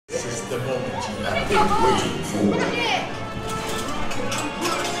the moment you have been waiting for.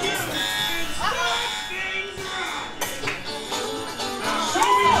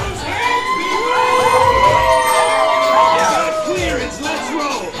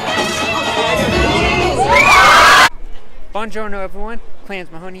 Buongiorno everyone,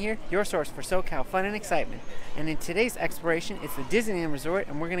 Clams Mahoney here, your source for SoCal fun and excitement. And in today's exploration, it's the Disneyland Resort,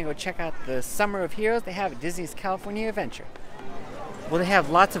 and we're going to go check out the Summer of Heroes they have at Disney's California Adventure. Well, they have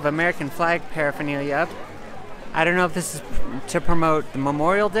lots of American flag paraphernalia up. I don't know if this is to promote the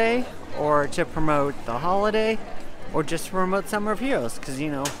Memorial Day, or to promote the holiday, or just to promote Summer of Heroes, because,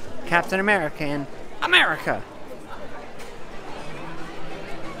 you know, Captain America and America!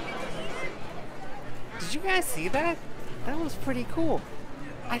 Did you guys see that? That was pretty cool.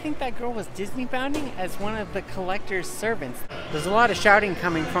 I think that girl was Disney bounding as one of the collector's servants. There's a lot of shouting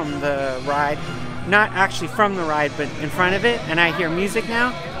coming from the ride. Not actually from the ride, but in front of it. And I hear music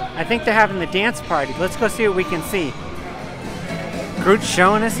now. I think they're having the dance party. Let's go see what we can see. Groot's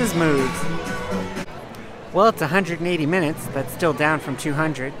showing us his moves. Well, it's 180 minutes. That's still down from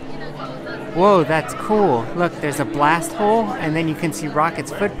 200. Whoa, that's cool. Look, there's a blast hole, and then you can see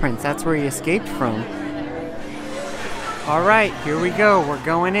Rocket's footprints. That's where he escaped from. Alright, here we go. We're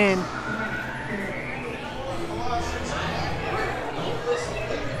going in.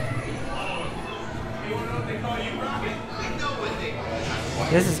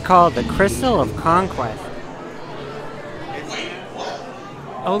 This is called the Crystal of Conquest.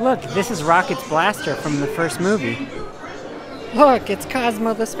 Oh look, this is Rocket's blaster from the first movie. Look, it's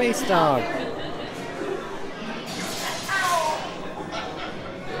Cosmo the Space Dog.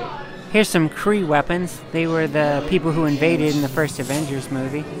 Here's some Kree weapons. They were the people who invaded in the first Avengers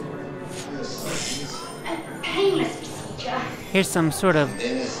movie. Here's some sort of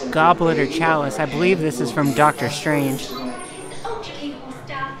goblet or chalice. I believe this is from Doctor Strange.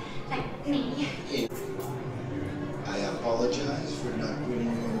 I apologize for not winning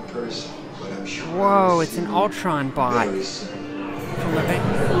you in person, but I'm sure. Whoa, it's an Ultron bot. From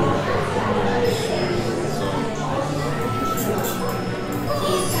Avengers.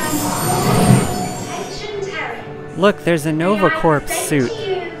 Look, there's a Nova Corps suit.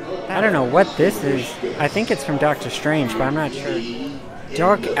 I don't know what this is. I think it's from Doctor Strange, but I'm not sure.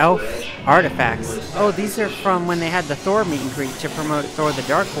 Dark Elf artifacts. Oh, these are from when they had the Thor meet and greet to promote Thor the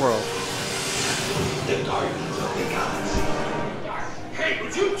Dark World. Hey,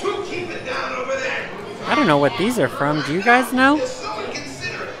 would you two keep it down over there? I don't know what these are from. Do you guys know?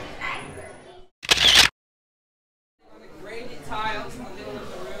 Graded tiles in the middle of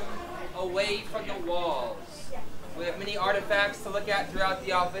the room, away from the walls. We have many artifacts to look at throughout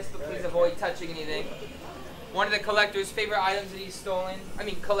the office, but please avoid touching anything. One of the collector's favorite items that he's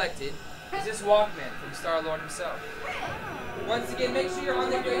collected, is this Walkman from Star-Lord himself. Once again, make sure you're on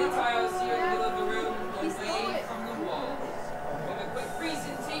the graded tiles here in the middle of the room, away from the walls. We have a quick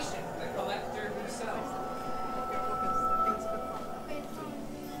presentation from the collector himself.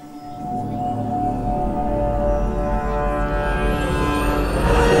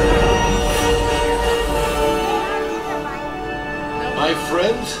 My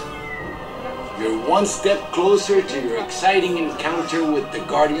friends, you're one step closer to your exciting encounter with the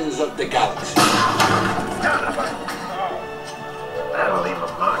Guardians of the Galaxy. That'll leave a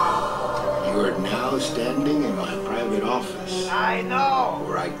mark. You are now standing in my private office. I know.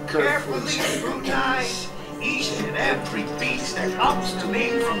 Where I Carefully carefully scrutinize each and every piece that comes to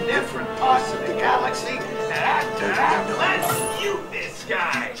me from different parts of the galaxy, and after that, let's you this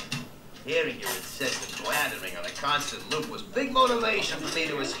guy. Hearing your incessant blathering on a constant loop was big motivation for me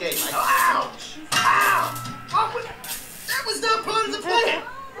to escape. Ouch! Ow! That was not part of the plan!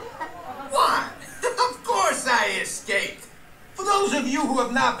 Why? Of course I escaped! For those of you who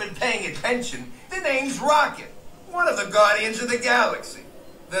have not been paying attention, the name's Rocket, one of the Guardians of the Galaxy.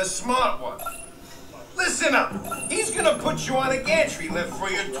 The smart one. Listen up. He's gonna put you on a gantry lift for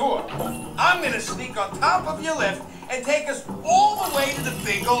your tour. I'm gonna sneak on top of your lift and take us all the way to the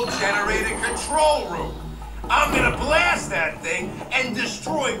big old generator control room. I'm gonna blast that thing and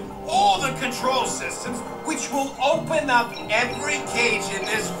destroy all the control systems, which will open up every cage in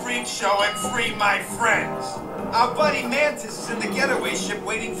this freak show and free my friends. Our buddy Mantis is in the getaway ship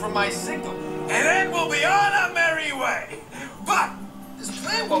waiting for my signal, and then we'll be on our merry way. But this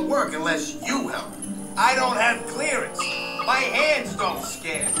plan won't work unless you help. I don't have clearance. My hands don't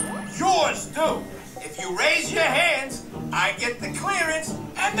scan. Yours do. If you raise your hands, I get the clearance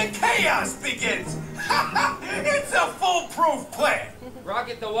and the chaos begins. It's a foolproof plan.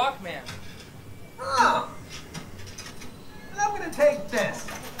 Rocket the Walkman. Oh. I'm gonna take this.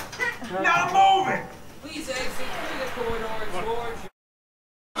 Now move it. Please exit through the corridor towards your...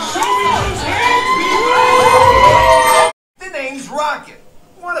 Show me Rocket,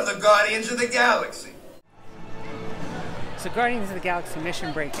 one of the Guardians of the Galaxy. So Guardians of the Galaxy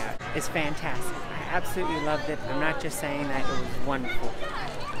Mission Breakout is fantastic. I absolutely loved it. I'm not just saying that, it was wonderful.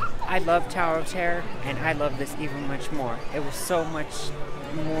 I love Tower of Terror, and I love this even much more. It was so much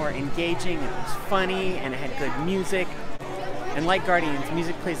more engaging, it was funny, and it had good music. And like Guardians,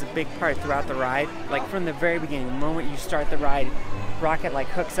 music plays a big part throughout the ride. Like from the very beginning, the moment you start the ride, Rocket like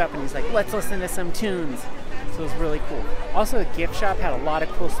hooks up and he's like, let's listen to some tunes. So it was really cool. Also, the gift shop had a lot of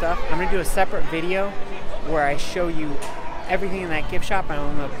cool stuff. I'm gonna do a separate video where I show you everything in that gift shop, and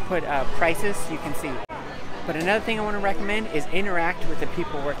I'm gonna put prices so you can see. But another thing I want to recommend is interact with the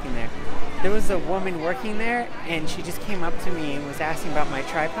people working there. There was a woman working there, and she just came up to me and was asking about my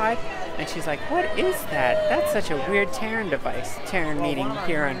tripod, and she's like, what is that? That's such a weird Terran device, Terran meeting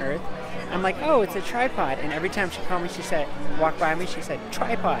here on Earth. I'm like, oh, it's a tripod. And every time she called me, she said, walked by me, she said,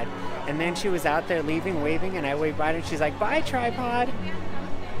 tripod. And then she was out there leaving, waving, and I waved by her, and she's like, bye, tripod.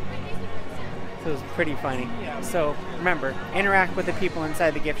 So it was pretty funny. So remember, interact with the people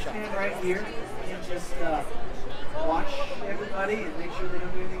inside the gift shop. Stand right here and just watch everybody and make sure they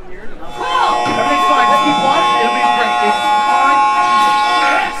don't do anything weird. Everything's fine. Just keep watching. It'll be great. It's fine.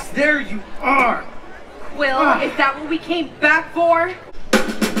 Yes, there you are. Will, is that what we came back for?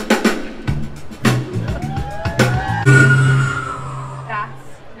 That's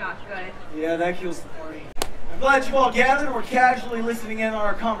not good. Yeah, that kills the party. I'm glad you all gathered and were casually listening in on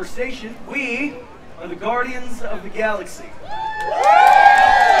our conversation. We are the Guardians of the Galaxy.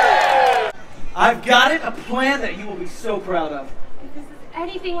 I've got it, a plan that you will be so proud of. If this is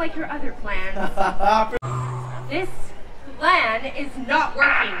anything like your other plans, this plan is not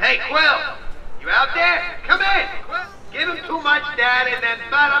working. Hey, Quill, you out there? Come in. Give him too much, Dad, and then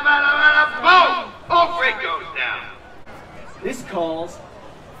bada bada bada boom! Whole grid goes down. This calls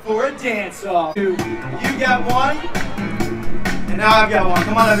for a dance-off. You got one, and now I've got one.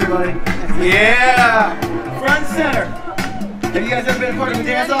 Come on, everybody. Yeah! Front center. Have you guys ever been a part of a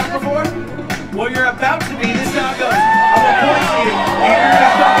dance-off before? Well, you're about to be. This is how it goes. I'm going to point to you, and you're going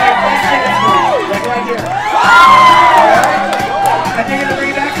to come in and dance move, like right here. Alright? And then you're going to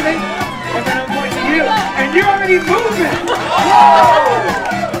bring it back to me, and then I'm going to point to you, and you're already moving! Whoa!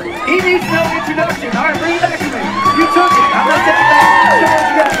 He needs no introduction. Alright, bring it back to me. You took it. I'm going to take it back.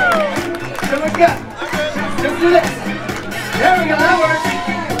 Show what you got. Just do this. There we go. That works.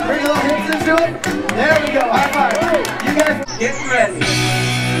 Bring a little hips into it. There we go. High five. You guys get ready.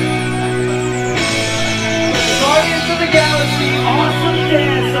 Guardians of the Galaxy, awesome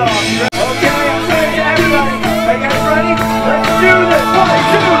dance-off. Okay, I'm saying to everybody, are you guys ready? Let's do this. 1,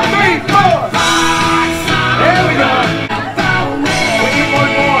 2, 3, 4. There we go. We need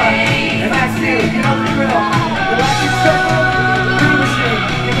one more, and that's you. You know the drill. The electric circle, through the machine.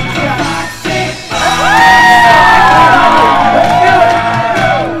 Give it a shot. Let's do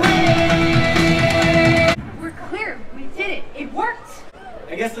it. We're clear. We did it. It worked.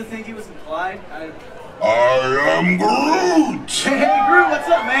 I guess the thinking was implied. I am Groot! Hey, Groot, what's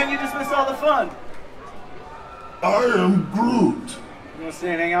up, man? You just missed all the fun. I am Groot. You want to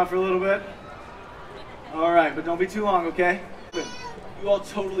stay and hang out for a little bit? All right, but don't be too long, okay? You all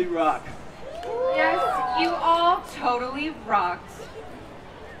totally rock. Yes, you all totally rocked.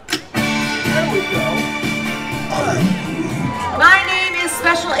 There we go. My name is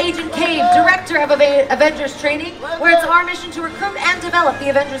Special Agent Cave, Director of Avengers Training, where it's our mission to recruit and develop the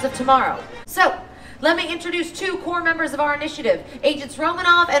Avengers of tomorrow. So, let me introduce 2 core members of our initiative, Agents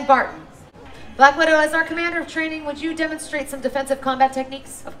Romanov and Barton. Black Widow, as our commander of training, would you demonstrate some defensive combat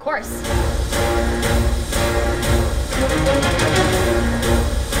techniques? Of course.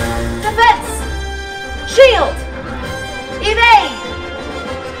 Defense! Shield! Evade!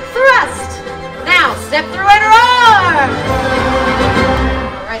 Thrust! Now, step through and roar!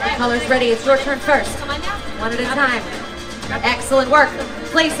 Alright, the color's ready. It's your turn first. One at a time. Excellent work.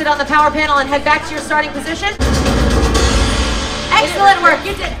 Place it on the power panel and head back to your starting position. Excellent work.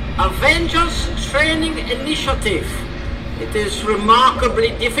 You did it. Avengers Training Initiative. It is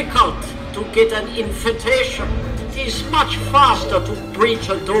remarkably difficult to get an invitation. It is much faster to breach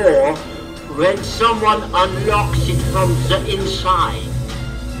a door when someone unlocks it from the inside.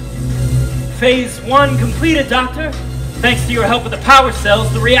 Phase 1 completed, Doctor. Thanks to your help with the power cells,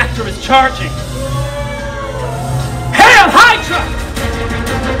 the reactor is charging. Hail Hydra!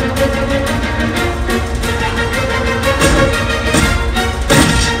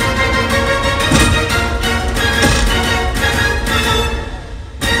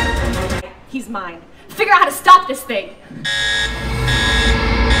 He's mine. Figure out how to stop this thing.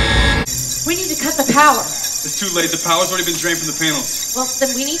 We need to cut the power. It's too late. The power's already been drained from the panels. Well,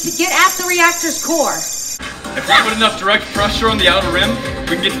 then we need to get at the reactor's core. If we put enough direct pressure on the outer rim,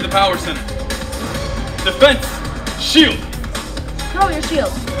 we can get to the power center. Defense! Shield! Throw your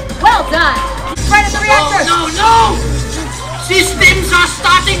shield. Well done! Right at the reactor! Oh, no! Systems are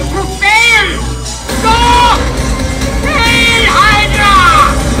starting to fail! Go! Hail Hydra!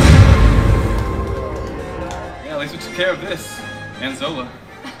 Yeah, at least we took care of this. And Zola.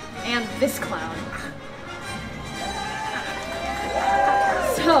 And this clown.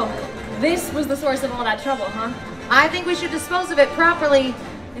 So, this was the source of all that trouble, huh? I think we should dispose of it properly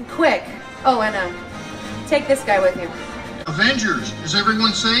and quick. Oh, and take this guy with you. Avengers, is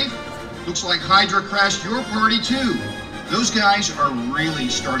everyone safe? Looks like Hydra crashed your party too. Those guys are really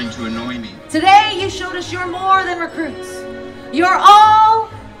starting to annoy me. Today, you showed us you're more than recruits. You're all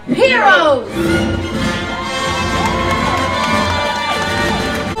heroes!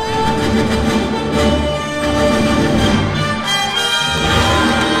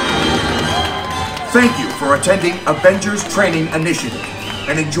 Thank you for attending Avengers Training Initiative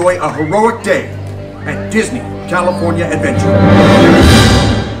and enjoy a heroic day at Disney California Adventure.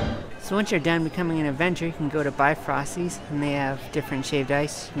 So once you're done becoming an Avenger, you can go to Buy Frosties, and they have different shaved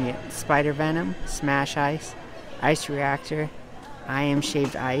ice. You can get Spider Venom, Smash Ice, Ice Reactor, I Am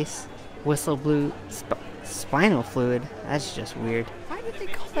Shaved Ice, Whistle Blue, Spinal Fluid. That's just weird. Why did they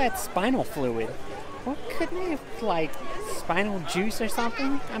call that spinal fluid? Well, couldn't they have, like, spinal juice or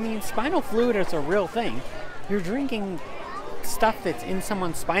something? I mean, spinal fluid is a real thing. You're drinking stuff that's in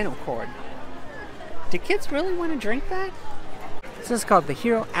someone's spinal cord. Do kids really want to drink that? This is called the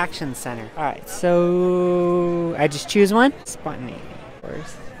Hero Action Center. Alright, so I just choose one? Spontaneity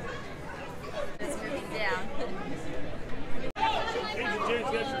first.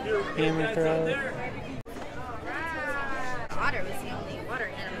 Hammer throw. Otter was the only water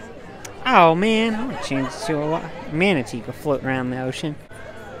animal. Oh man, I'm gonna change it to a manatee to float around the ocean.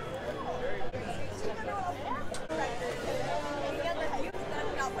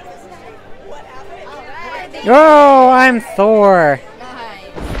 Oh, I'm Thor!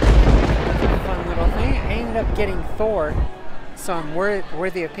 Fun little thing. I ended up getting Thor, so I'm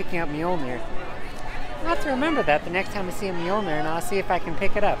worthy of picking up Mjolnir. I'll have to remember that the next time I see a Mjolnir, and I'll see if I can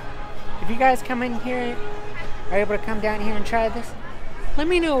pick it up. If you guys come in here, are able to come down here and try this, let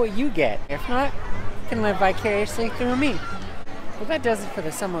me know what you get. If not, you can live vicariously through me. Well, that does it for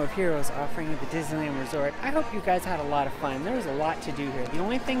the Summer of Heroes offering at the Disneyland Resort. I hope you guys had a lot of fun. There was a lot to do here. The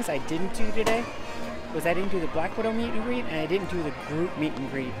only things I didn't do today was I didn't do the Black Widow meet and greet, and I didn't do the group meet and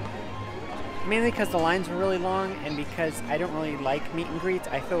greet. Mainly because the lines were really long, and because I don't really like meet and greets,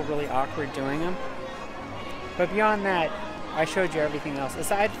 I feel really awkward doing them. But beyond that, I showed you everything else,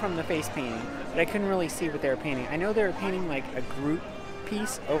 aside from the face painting, but I couldn't really see what they were painting. I know they were painting like a group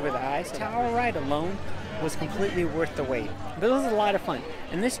piece over the eyes. The tower ride alone was completely worth the wait. But it was a lot of fun.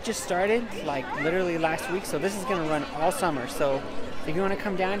 And this just started like literally last week, so this is going to run all summer. So if you want to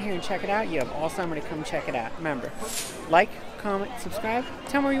come down here and check it out, you have all summer to come check it out. Remember, like, comment, subscribe,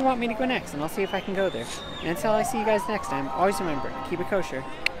 tell me where you want me to go next, and I'll see if I can go there. And until I see you guys next time, always remember, keep it kosher.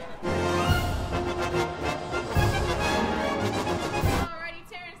 Alrighty,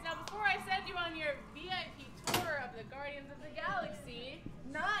 Terrence, now before I send you on your VIP tour of the Guardians of the Galaxy,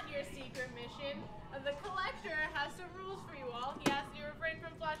 not your secret mission, the collector has some rules for you all. He asks you to refrain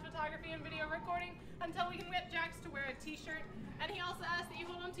from flash photography and video recording until we can get Jax to wear a t-shirt. And he also asks that you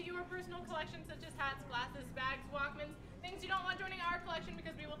hold on to your personal collections such as hats, glasses, bags, Walkmans, things you don't want joining our collection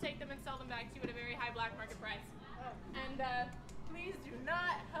because we will take them and sell them back to you at a very high black market price. And please do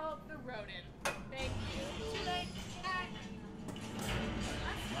not help the rodent. Thank you. Too late.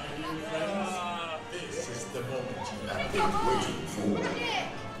 This is the moment you have been waiting for.